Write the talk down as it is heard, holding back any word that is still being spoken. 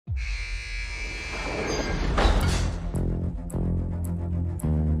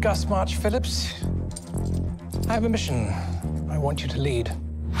Gus March Phillips. I have a mission I want you to lead.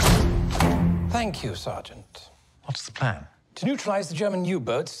 Thank you, Sergeant. What's the plan? To neutralize the German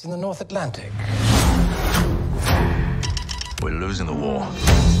U-boats in the North Atlantic. We're losing the war.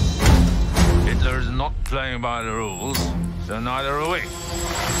 Hitler is not playing by the rules, so neither are we.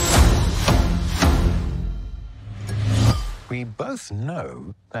 We both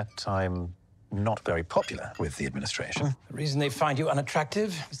know that I'm not very popular with the administration. The reason they find you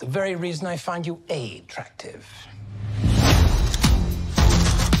unattractive is the very reason I find you attractive.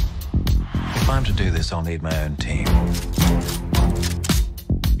 If I'm to do this, I'll need my own team.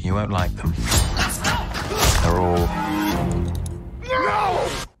 You won't like them. They're all... No!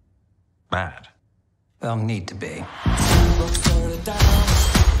 mad. They'll need to be.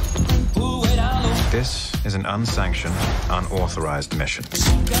 This is an unsanctioned, unauthorized mission.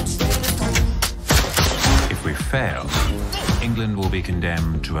 If we fail, England will be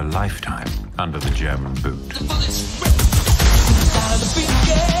condemned to a lifetime under the German boot.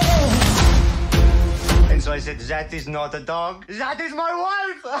 And so I said, that is not a dog, that is my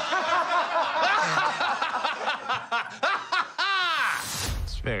wife!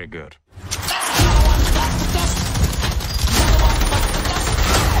 It's very good.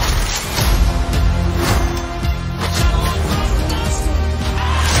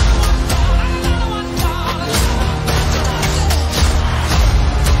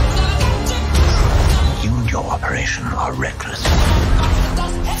 You and your operation are reckless.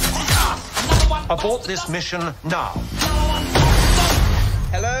 Abort this mission now.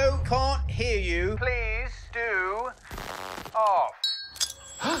 Hello, can't hear you. Please do off.